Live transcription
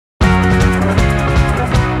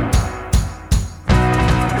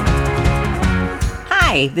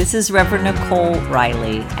Hi, this is Reverend Nicole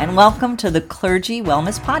Riley, and welcome to the Clergy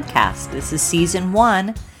Wellness Podcast. This is Season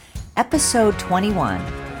 1, Episode 21,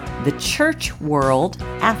 The Church World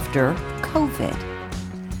After COVID.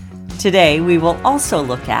 Today, we will also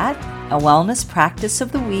look at a wellness practice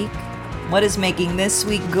of the week, what is making this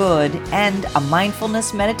week good, and a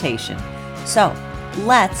mindfulness meditation. So,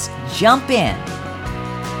 let's jump in.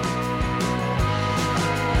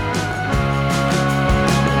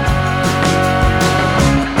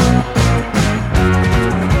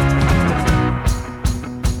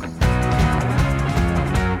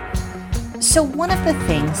 So one of the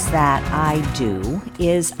things that I do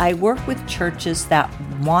is I work with churches that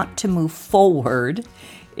want to move forward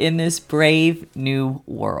in this brave new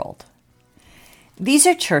world. These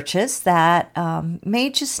are churches that may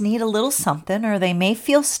just need a little something, or they may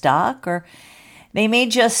feel stuck, or they may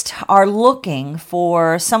just are looking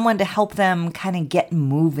for someone to help them kind of get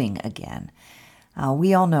moving again.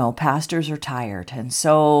 We all know pastors are tired, and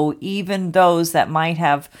so even those that might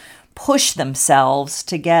have push themselves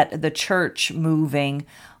to get the church moving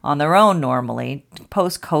on their own normally,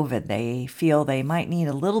 post-COVID, they feel they might need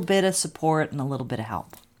a little bit of support and a little bit of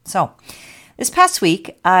help. So this past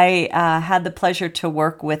week, I had the pleasure to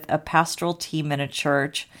work with a pastoral team in a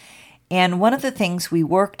church, and one of the things we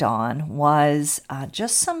worked on was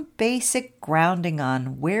just some basic grounding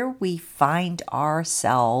on where we find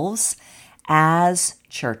ourselves as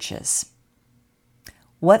churches.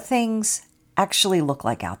 What things actually look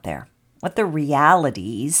like out there, what the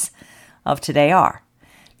realities of today are.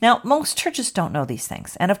 Now, most churches don't know these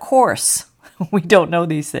things. And of course, we don't know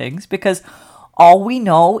these things because all we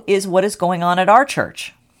know is what is going on at our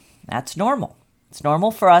church. That's normal. It's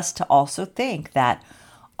normal for us to also think that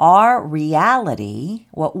our reality,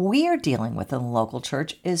 what we are dealing with in the local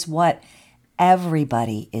church, is what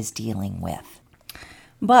everybody is dealing with.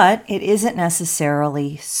 But it isn't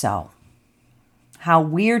necessarily so. How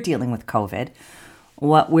we're dealing with COVID,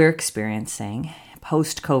 what we're experiencing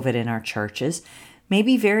post-COVID in our churches may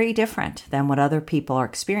be very different than what other people are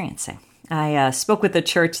experiencing. I spoke with a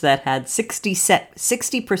church that had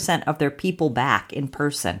 60% of their people back in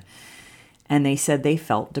person, and they said they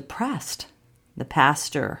felt depressed. The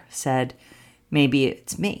pastor said, maybe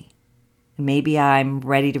it's me. Maybe I'm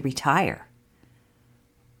ready to retire.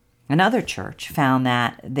 Another church found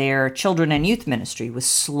that their children and youth ministry was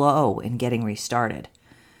slow in getting restarted.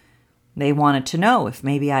 They wanted to know if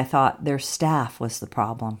maybe I thought their staff was the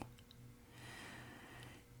problem.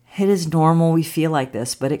 It is normal we feel like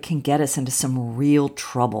this, but it can get us into some real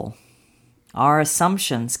trouble. Our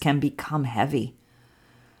assumptions can become heavy.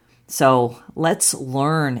 So let's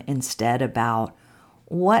learn instead about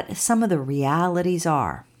what some of the realities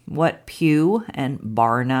are. What Pew and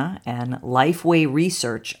Barna and Lifeway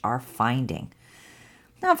research are finding.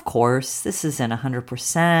 Now, of course, this isn't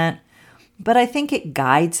 100%, but I think it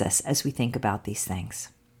guides us as we think about these things.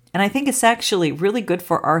 And I think it's actually really good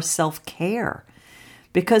for our self-care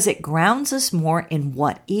because it grounds us more in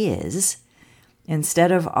what is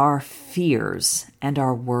instead of our fears and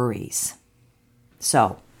our worries.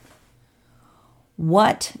 So,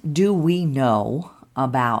 what do we know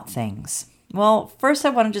about things? Well, first I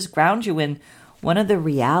want to just ground you in one of the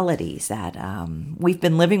realities that we've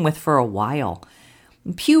been living with for a while.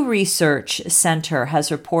 Pew Research Center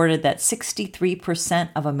has reported that 63%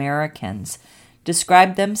 of Americans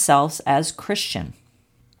describe themselves as Christian.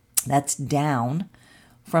 That's down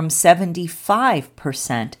from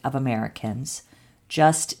 75% of Americans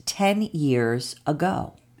just 10 years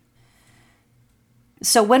ago.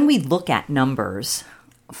 So when we look at numbers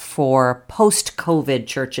for post-COVID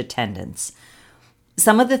church attendance,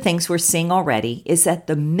 some of the things we're seeing already is that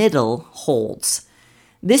the middle holds.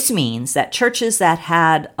 This means that churches that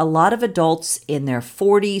had a lot of adults in their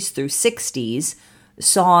 40s through 60s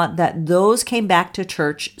saw that those came back to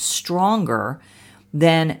church stronger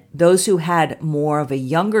than those who had more of a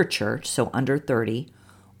younger church, so under 30,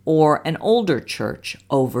 or an older church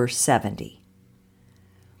over 70.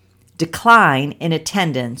 Decline in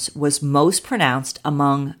attendance was most pronounced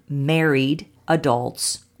among married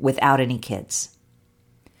adults without any kids.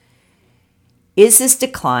 Is this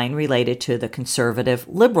decline related to the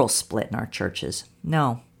conservative-liberal split in our churches?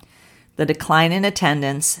 No. The decline in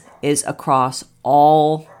attendance is across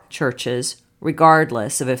all churches,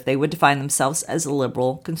 regardless of if they would define themselves as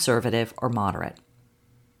liberal, conservative, or moderate.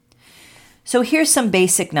 So here's some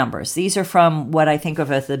basic numbers. These are from what I think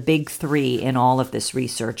of as the big three in all of this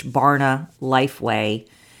research: Barna, Lifeway,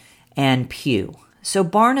 and Pew. So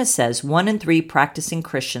Barna says 1 in 3 practicing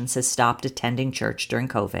Christians has stopped attending church during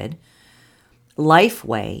COVID.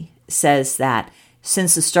 Lifeway says that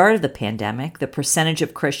Since the start of the pandemic, the percentage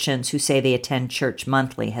of Christians who say they attend church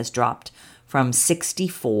monthly has dropped from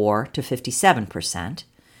 64 to 57%.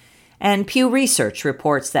 And Pew Research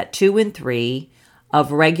reports that 2 in 3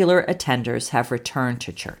 of regular attenders have returned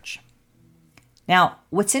to church. Now,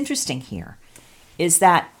 what's interesting here is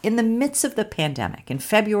that in the midst of the pandemic, in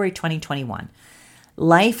February 2021,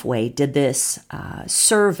 Lifeway did this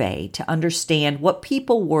survey to understand what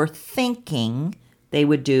people were thinking they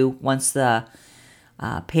would do once the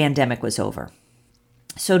pandemic was over.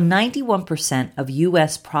 So 91% of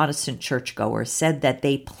U.S. Protestant churchgoers said that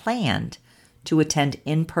they planned to attend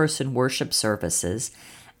in-person worship services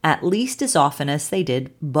at least as often as they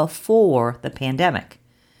did before the pandemic.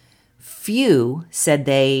 Few said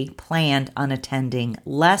they planned on attending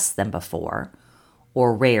less than before,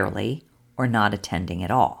 or rarely, or not attending at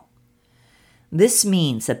all. This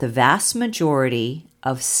means that the vast majority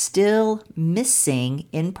of still missing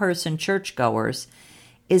in-person churchgoers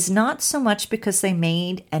is not so much because they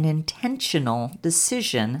made an intentional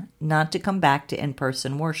decision not to come back to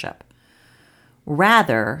in-person worship.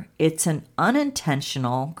 Rather, it's an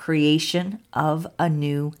unintentional creation of a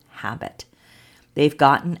new habit. They've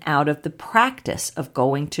gotten out of the practice of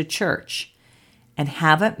going to church and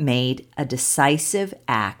haven't made a decisive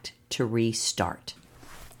act to restart.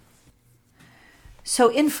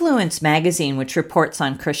 So Influence magazine, which reports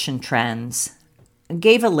on Christian trends,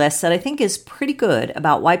 gave a list that I think is pretty good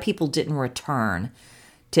about why people didn't return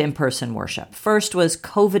to in-person worship. First was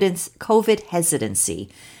COVID hesitancy,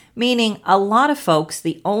 meaning a lot of folks,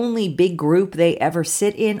 the only big group they ever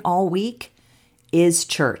sit in all week is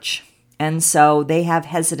church. And so they have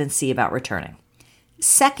hesitancy about returning.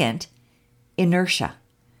 Second, inertia.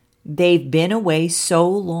 They've been away so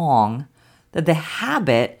long that the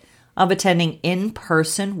habit of attending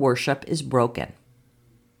in-person worship is broken.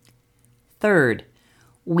 Third,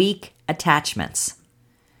 weak attachments.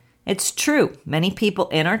 It's true, many people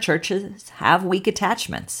in our churches have weak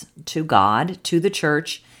attachments to God, to the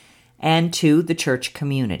church, and to the church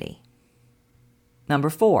community.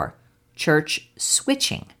 Number 4, church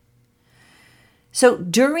switching. So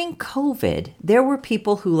during COVID, there were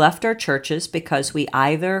people who left our churches because we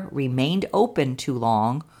either remained open too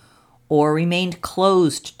long or remained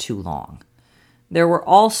closed too long. There were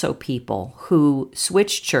also people who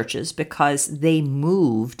switched churches because they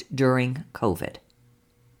moved during COVID.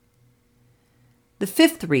 The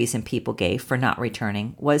fifth reason people gave for not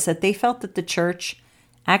returning was that they felt that the church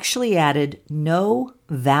actually added no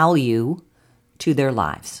value to their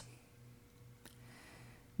lives.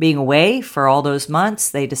 Being away for all those months,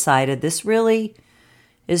 they decided this really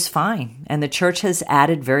is fine, and the church has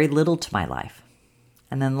added very little to my life.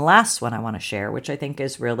 And then the last one I want to share, which I think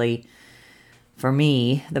is really, for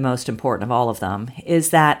me, the most important of all of them, is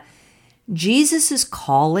that Jesus'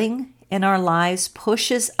 calling in our lives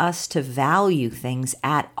pushes us to value things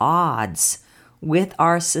at odds with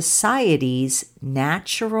our society's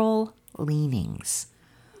natural leanings.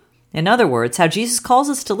 In other words, how Jesus calls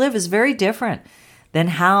us to live is very different than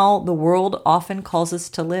how the world often calls us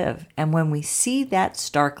to live. And when we see that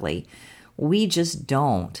starkly, we just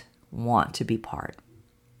don't want to be part.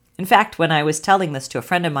 In fact, when I was telling this to a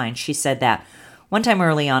friend of mine, she said that one time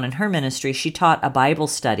early on in her ministry, she taught a Bible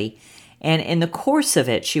study. And in the course of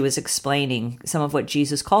it, she was explaining some of what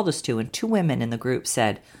Jesus called us to. And 2 women in the group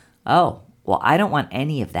said, "Oh, well, I don't want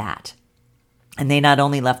any of that." And they not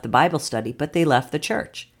only left the Bible study, but they left the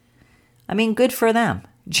church. I mean, good for them.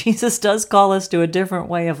 Jesus does call us to a different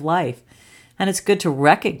way of life. And it's good to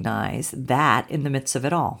recognize that in the midst of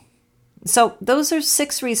it all. So those are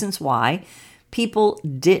 6 reasons why people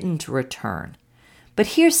didn't return. But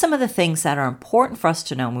here's some of the things that are important for us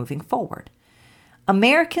to know moving forward.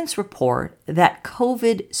 Americans report that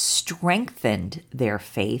COVID strengthened their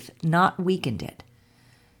faith, not weakened it.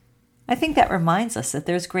 I think that reminds us that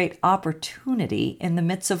there's great opportunity in the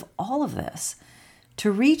midst of all of this to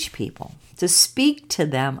reach people, to speak to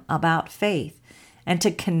them about faith, and to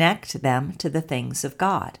connect them to the things of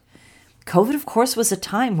God. COVID, of course, was a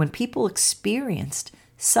time when people experienced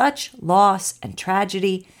such loss and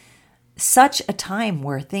tragedy, such a time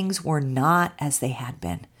where things were not as they had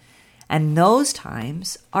been. And those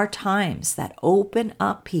times are times that open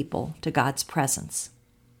up people to God's presence.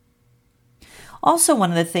 Also, one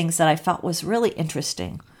of the things that I felt was really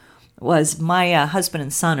interesting was my husband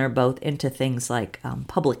and son are both into things like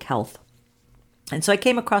public health. And so I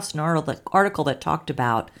came across an article that talked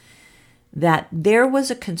about that there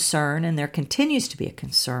was a concern, and there continues to be a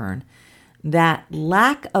concern, that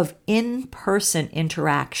lack of in-person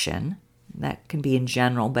interaction, that can be in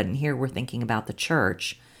general, but in here we're thinking about the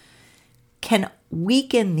church, can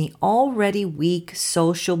weaken the already weak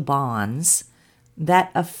social bonds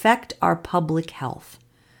that affect our public health,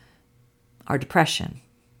 our depression,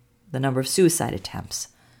 the number of suicide attempts,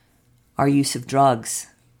 our use of drugs,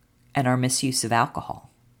 and our misuse of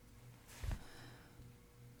alcohol.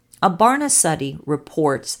 A Barna study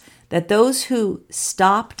reports that those who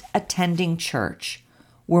stopped attending church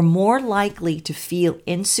were more likely to feel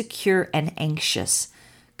insecure and anxious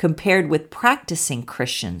compared with practicing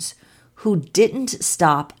Christians who didn't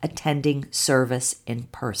stop attending service in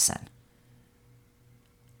person.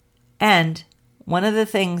 And one of the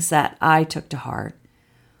things that I took to heart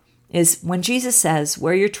is when Jesus says,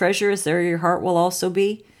 "Where your treasure is, there your heart will also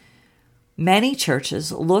be," many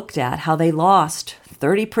churches looked at how they lost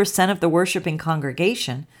 30% of the worshiping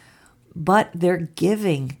congregation, but their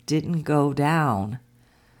giving didn't go down.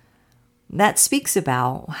 That speaks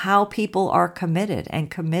about how people are committed and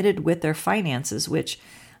committed with their finances, which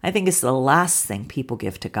I think is the last thing people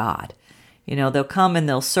give to God. They'll come and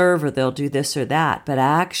they'll serve or they'll do this or that, but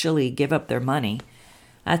actually give up their money,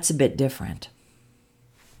 that's a bit different.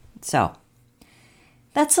 So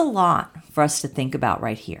that's a lot for us to think about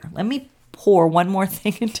right here. Let me pour one more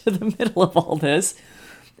thing into the middle of all this,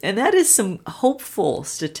 and that is some hopeful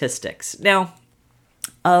statistics. Now,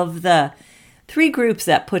 of the 3 groups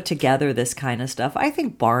that put together this kind of stuff, I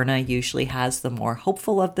think Barna usually has the more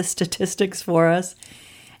hopeful of the statistics for us.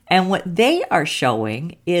 And what they are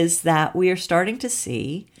showing is that we are starting to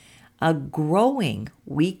see a growing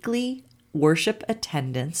weekly worship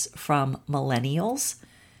attendance from millennials,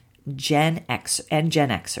 Gen X and Gen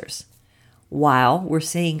Xers, while we're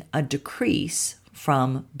seeing a decrease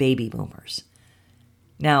from baby boomers.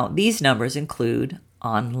 Now, these numbers include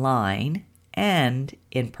online and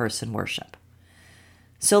in-person worship.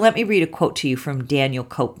 So let me read a quote to you from Daniel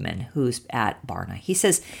Copeman, who's at Barna. He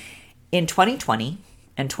says, "In 2020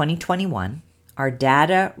 and 2021, our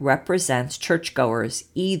data represents churchgoers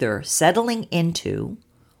either settling into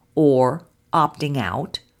or opting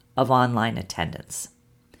out of online attendance.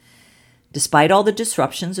 Despite all the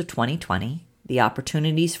disruptions of 2020, the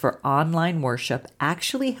opportunities for online worship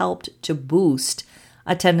actually helped to boost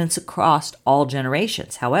attendance across all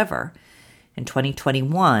generations. However, in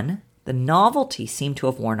 2021, the novelty seemed to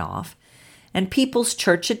have worn off, and people's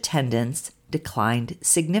church attendance declined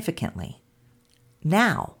significantly.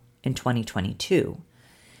 Now, in 2022,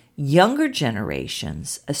 younger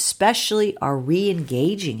generations especially are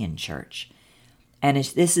re-engaging in church, and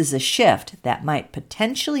this is a shift that might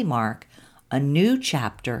potentially mark a new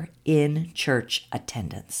chapter in church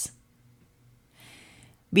attendance."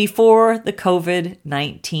 Before the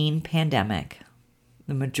COVID-19 pandemic,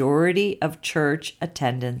 the majority of church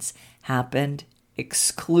attendance happened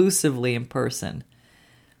exclusively in person.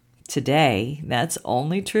 Today, that's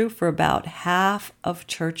only true for about half of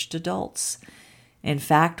churched adults. In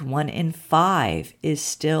fact, 1 in 5 is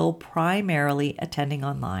still primarily attending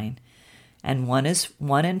online, and 1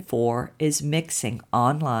 in 4 is mixing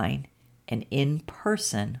online and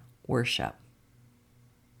in-person worship.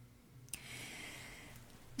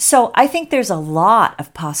 So I think there's a lot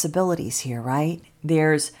of possibilities here, right?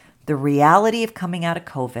 There's the reality of coming out of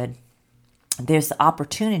COVID. There's the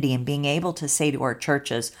opportunity in being able to say to our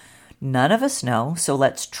churches, none of us know, so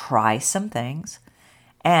let's try some things.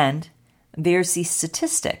 And there's these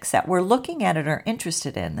statistics that we're looking at and are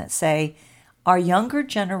interested in that say our younger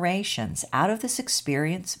generations out of this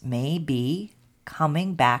experience may be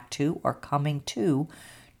coming back to or coming to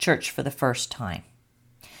church for the first time.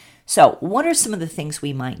 So what are some of the things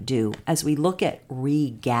we might do as we look at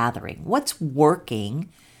regathering? What's working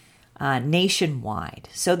nationwide?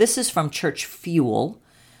 So this is from Church Fuel.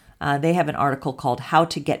 They have an article called How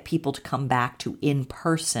to Get People to Come Back to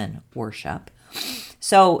In-Person Worship.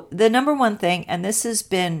 So the number one thing, and this has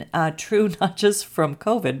been true not just from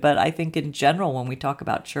COVID, but I think in general when we talk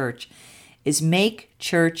about church, is make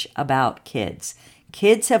church about kids.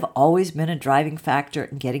 Kids have always been a driving factor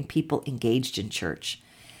in getting people engaged in church.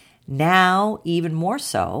 Now, even more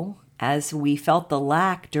so, as we felt the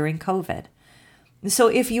lack during COVID. So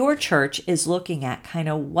if your church is looking at kind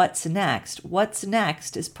of what's next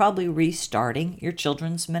is probably restarting your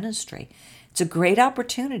children's ministry. It's a great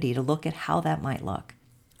opportunity to look at how that might look.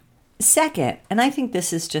 Second, and I think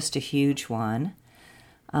this is just a huge one,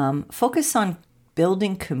 focus on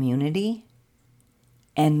building community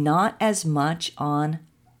and not as much on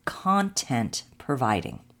content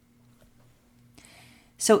providing.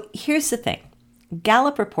 So here's the thing.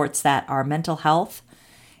 Gallup reports that our mental health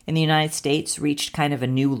in the United States reached kind of a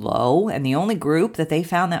new low, and the only group that they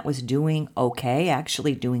found that was doing okay,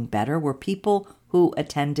 actually doing better, were people who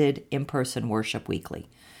attended in-person worship weekly.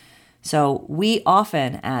 So we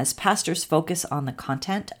often, as pastors, focus on the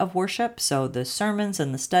content of worship. So the sermons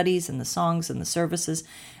and the studies and the songs and the services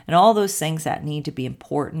and all those things that need to be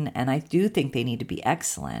important. And I do think they need to be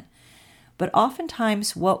excellent. But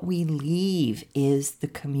oftentimes what we leave is the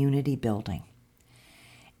community building.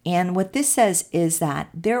 And what this says is that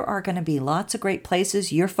there are going to be lots of great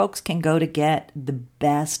places your folks can go to get the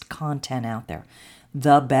best content out there,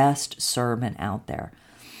 the best sermon out there.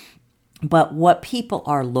 But what people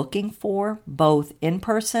are looking for, both in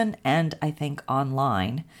person and I think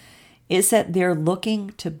online, is that they're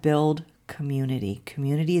looking to build community.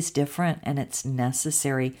 Community is different and it's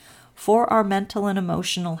necessary for our mental and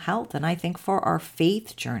emotional health, and I think for our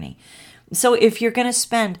faith journey. So if you're going to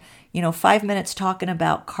spend, 5 minutes talking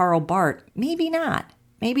about Karl Barth, maybe not.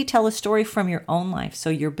 Maybe tell a story from your own life so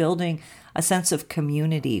you're building a sense of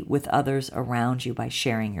community with others around you by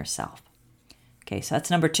sharing yourself. Okay, so that's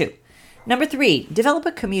number 2. Number 3, develop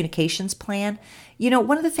a communications plan.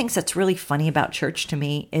 One of the things that's really funny about church to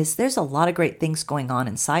me is there's a lot of great things going on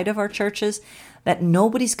inside of our churches that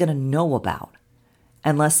nobody's going to know about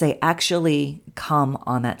unless they actually come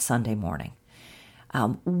on that Sunday morning.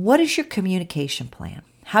 What is your communication plan?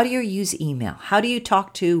 How do you use email? How do you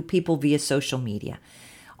talk to people via social media?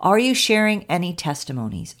 Are you sharing any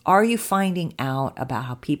testimonies? Are you finding out about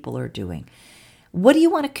how people are doing? What do you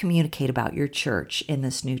want to communicate about your church in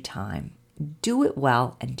this new time? Do it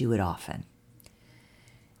well and do it often.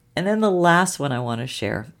 And then the last one I want to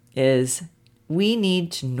share is we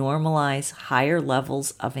need to normalize higher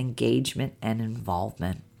levels of engagement and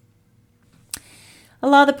involvement. A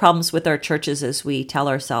lot of the problems with our churches is we tell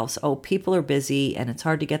ourselves, people are busy and it's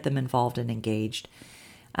hard to get them involved and engaged.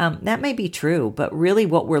 That may be true, but really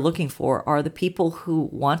what we're looking for are the people who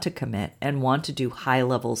want to commit and want to do high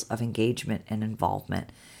levels of engagement and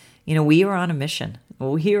involvement. We are on a mission.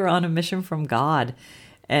 We are on a mission from God,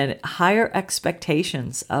 and higher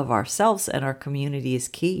expectations of ourselves and our community is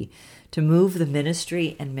key to move the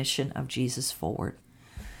ministry and mission of Jesus forward.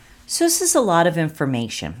 So this is a lot of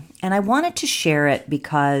information, and I wanted to share it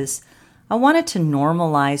because I wanted to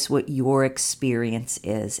normalize what your experience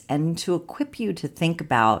is and to equip you to think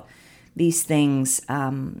about these things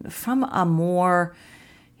from a more,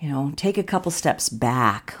 take a couple steps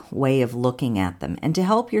back way of looking at them, and to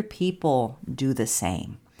help your people do the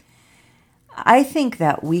same. I think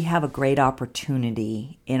that we have a great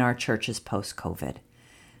opportunity in our churches post-COVID.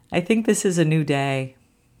 I think this is a new day.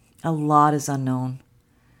 A lot is unknown.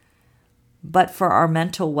 But for our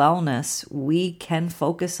mental wellness, we can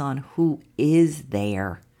focus on who is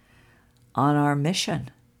there, on our mission,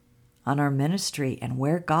 on our ministry, and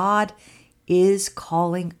where God is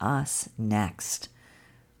calling us next.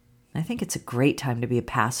 I think it's a great time to be a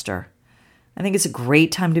pastor. I think it's a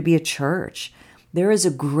great time to be a church. There is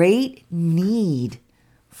a great need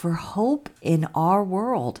for hope in our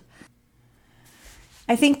world.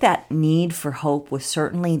 I think that need for hope was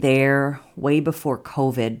certainly there way before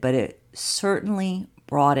COVID, but it certainly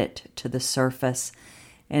brought it to the surface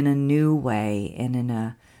in a new way and in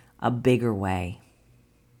a bigger way.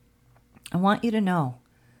 I want you to know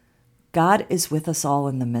God is with us all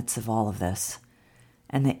in the midst of all of this,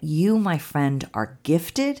 and that you, my friend, are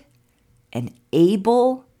gifted and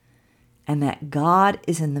able, and that God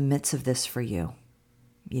is in the midst of this for you.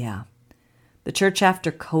 Yeah, the church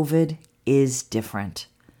after COVID is different,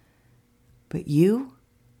 but you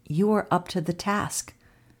are up to the task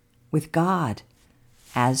with God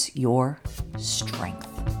as your strength.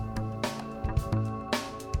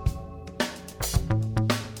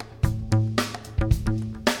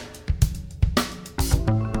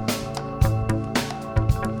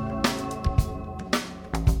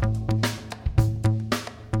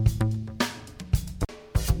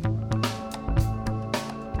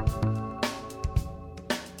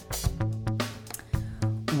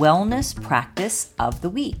 Wellness practice of the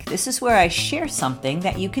week. This is where I share something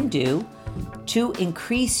that you can do to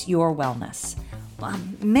increase your wellness.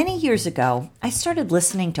 Many years ago, I started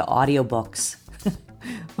listening to audiobooks.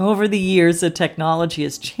 Over the years, the technology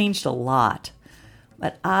has changed a lot,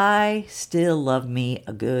 but I still love me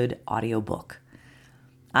a good audiobook.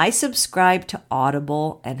 I subscribe to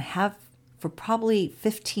Audible and have for probably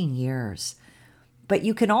 15 years, but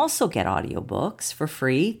you can also get audiobooks for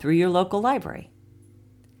free through your local library.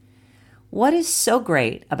 What is so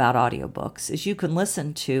great about audiobooks is you can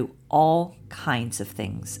listen to all kinds of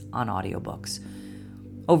things on audiobooks.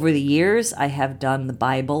 Over the years, I have done the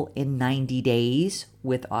Bible in 90 days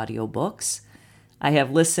with audiobooks. I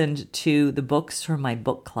have listened to the books from my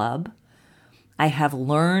book club. I have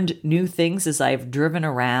learned new things as I've driven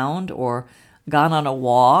around or gone on a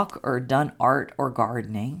walk or done art or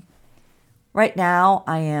gardening. Right now,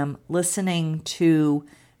 I am listening to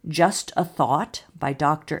Just a Thought by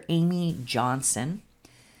Dr. Amy Johnson.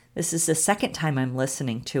 This is the second time I'm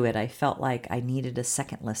listening to it. I felt like I needed a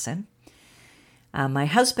second listen. My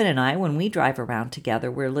husband and I, when we drive around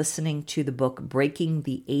together, we're listening to the book Breaking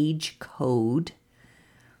the Age Code.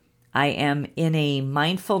 I am in a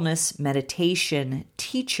mindfulness meditation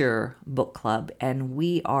teacher book club, and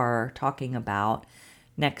we are talking about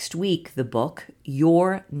next week the book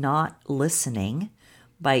You're Not Listening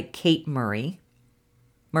by Kate Murphy.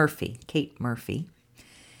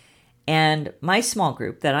 And my small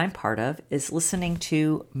group that I'm part of is listening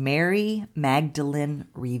to Mary Magdalene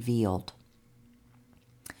Revealed.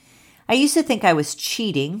 I used to think I was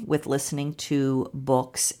cheating with listening to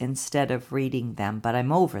books instead of reading them, but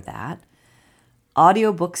I'm over that.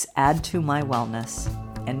 Audiobooks add to my wellness,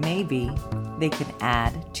 and maybe they can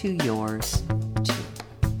add to yours too.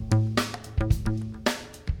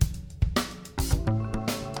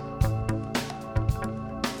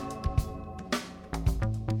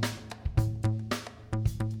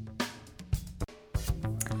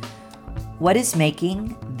 What is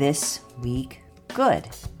making this week good?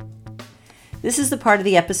 This is the part of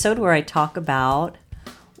the episode where I talk about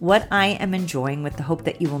what I am enjoying with the hope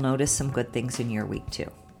that you will notice some good things in your week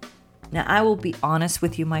too. Now, I will be honest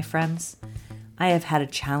with you, my friends. I have had a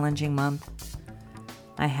challenging month.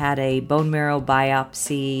 I had a bone marrow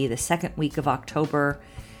biopsy the second week of October,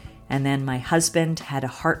 and then my husband had a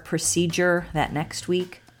heart procedure that next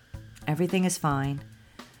week. Everything is fine,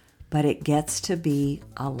 but it gets to be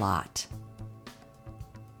a lot.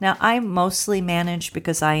 Now, I mostly manage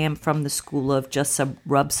because I am from the school of just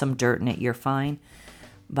rub some dirt in it, you're fine.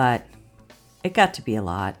 But it got to be a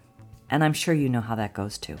lot, and I'm sure you know how that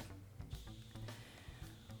goes too.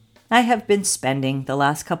 I have been spending the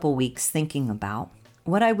last couple weeks thinking about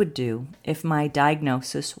what I would do if my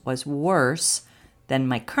diagnosis was worse than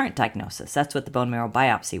my current diagnosis. That's what the bone marrow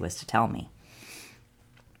biopsy was to tell me.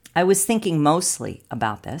 I was thinking mostly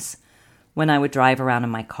about this when I would drive around in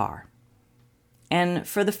my car. And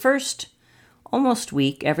for the first almost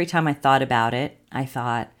week, every time I thought about it, I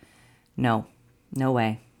thought, no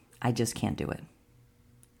way, I just can't do it.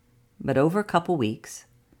 But over a couple weeks,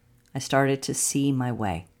 I started to see my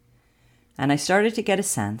way. And I started to get a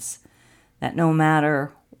sense that no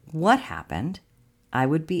matter what happened, I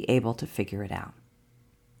would be able to figure it out.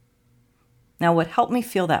 Now, what helped me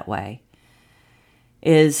feel that way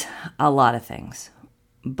is a lot of things.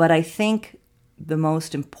 But I think the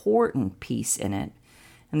most important piece in it,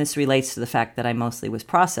 and this relates to the fact that I mostly was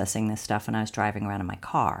processing this stuff when I was driving around in my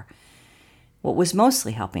car, what was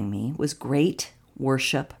mostly helping me was great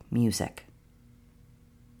worship music.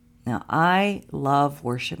 Now, I love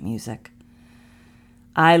worship music.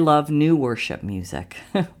 I love new worship music.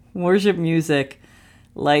 Worship music,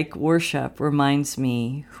 like worship, reminds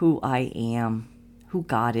me who I am, who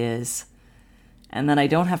God is, and that I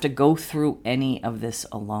don't have to go through any of this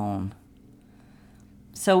alone.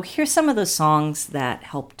 So here's some of the songs that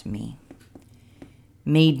helped me.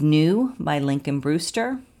 Made New by Lincoln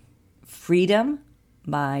Brewster. Freedom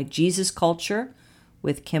by Jesus Culture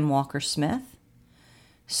with Kim Walker-Smith.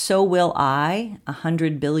 So Will I,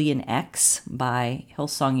 100 Billion X by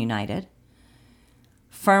Hillsong United.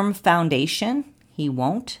 Firm Foundation, He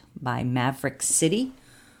Won't by Maverick City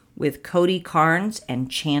with Cody Carnes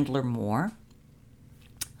and Chandler Moore.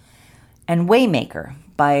 And Waymaker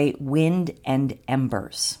by Wind and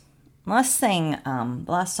Embers. The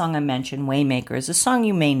last song I mentioned, Waymaker, is a song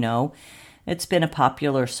you may know. It's been a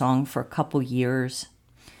popular song for a couple years.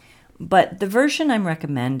 But the version I'm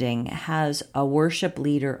recommending has a worship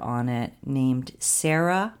leader on it named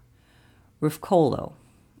Sarah Rufcolo.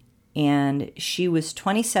 And she was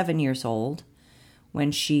 27 years old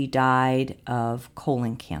when she died of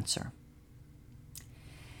colon cancer.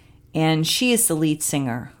 And she is the lead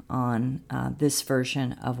singer on this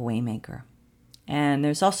version of Waymaker. And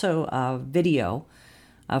there's also a video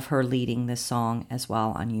of her leading this song as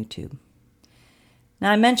well on YouTube.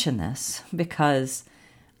 Now, I mention this because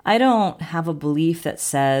I don't have a belief that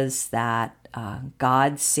says that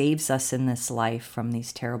God saves us in this life from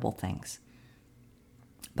these terrible things.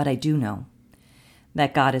 But I do know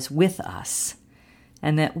that God is with us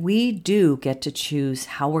and that we do get to choose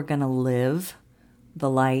how we're going to live the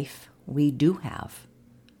life we do have.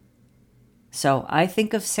 So I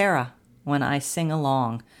think of Sarah when I sing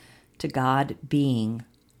along to God being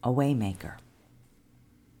a waymaker.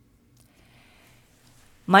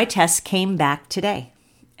 My test came back today,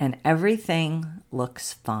 and everything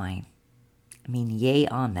looks fine. I mean, yay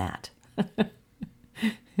on that.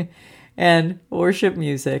 And worship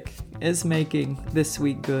music is making this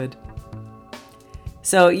week good.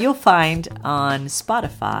 So you'll find on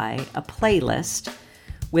Spotify a playlist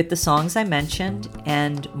with the songs I mentioned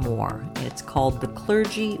and more. It's called the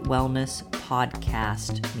Clergy Wellness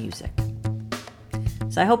Podcast Music.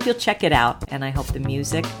 So I hope you'll check it out, and I hope the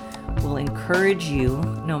music will encourage you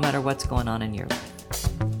no matter what's going on in your life.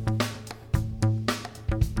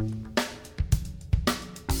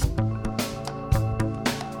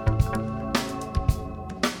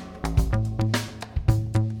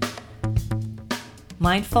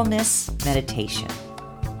 Mindfulness meditation.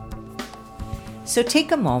 So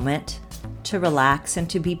take a moment to relax and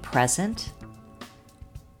to be present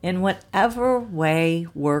in whatever way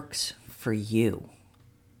works for you.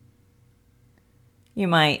 You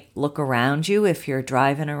might look around you if you're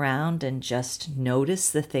driving around and just notice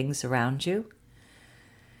the things around you.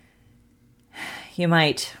 You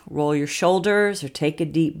might roll your shoulders or take a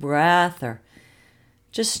deep breath or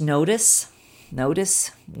just notice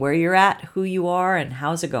where you're at, who you are, and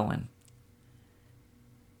how's it going.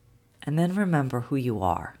 And then remember who you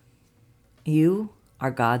are. You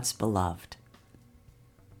are God's beloved.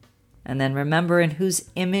 And then remember in whose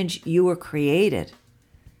image you were created.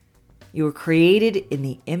 You were created in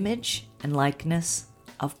the image and likeness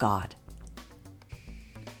of God.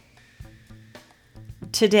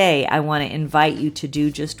 Today, I want to invite you to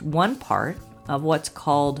do just one part of what's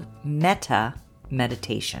called metta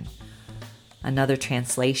meditation. Another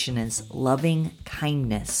translation is loving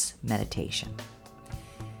kindness meditation.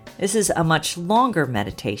 This is a much longer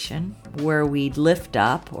meditation where we lift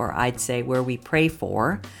up, or I'd say where we pray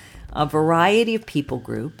for, a variety of people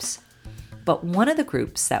groups. But one of the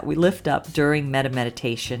groups that we lift up during metta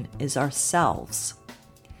meditation is ourselves.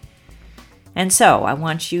 And so I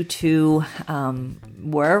want you to,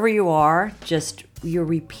 wherever you are, you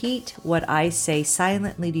repeat what I say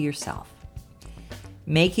silently to yourself.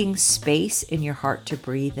 Making space in your heart to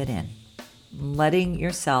breathe it in. Letting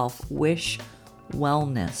yourself wish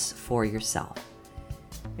wellness for yourself.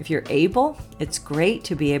 If you're able, it's great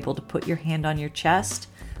to be able to put your hand on your chest,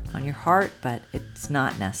 on your heart, but it's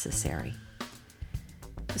not necessary.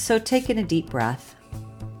 So take in a deep breath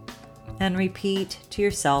and repeat to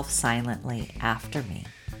yourself silently after me.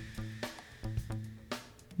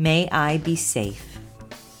 May I be safe.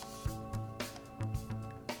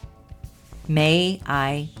 May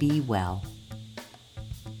I be well.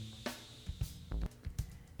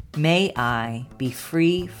 May I be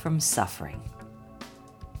free from suffering.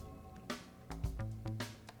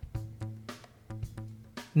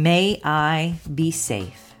 May I be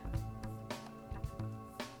safe.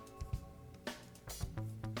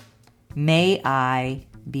 May I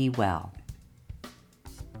be well.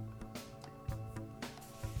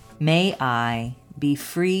 May I be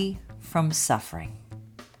free from suffering.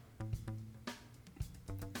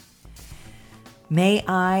 May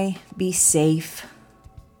I be safe.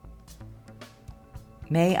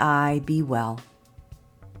 May I be well.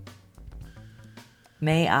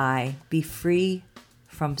 May I be free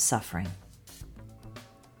from suffering.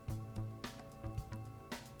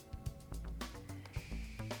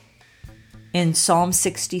 In Psalm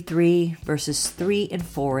 63, verses 3 and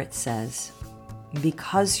 4, it says,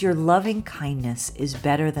 "Because your loving kindness is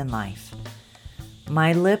better than life,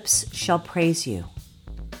 my lips shall praise you.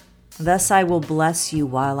 Thus I will bless you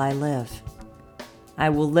while I live. I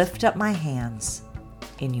will lift up my hands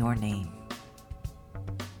in your name."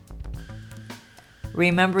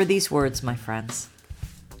 Remember these words, my friends,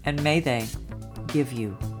 and may they give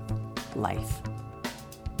you life.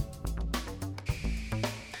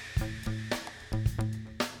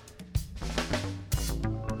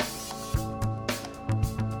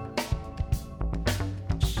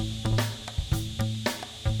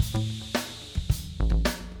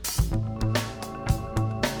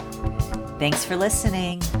 Thanks for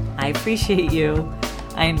listening. I appreciate you.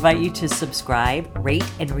 I invite you to subscribe, rate,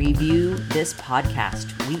 and review this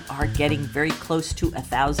podcast. We are getting very close to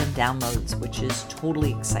 1,000 downloads, which is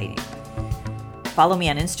totally exciting. Follow me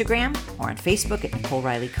on Instagram or on Facebook at Nicole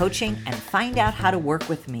Riley Coaching and find out how to work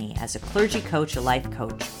with me as a clergy coach, a life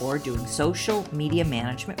coach, or doing social media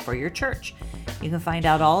management for your church. You can find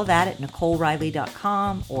out all of that at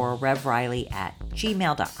NicoleRiley.com or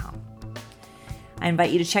RevRiley@gmail.com. I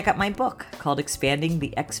invite you to check out my book called Expanding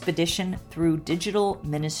the Expedition Through Digital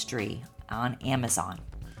Ministry on Amazon.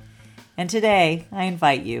 And today, I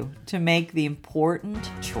invite you to make the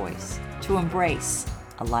important choice to embrace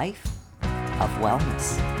a life of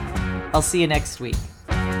wellness. I'll see you next week.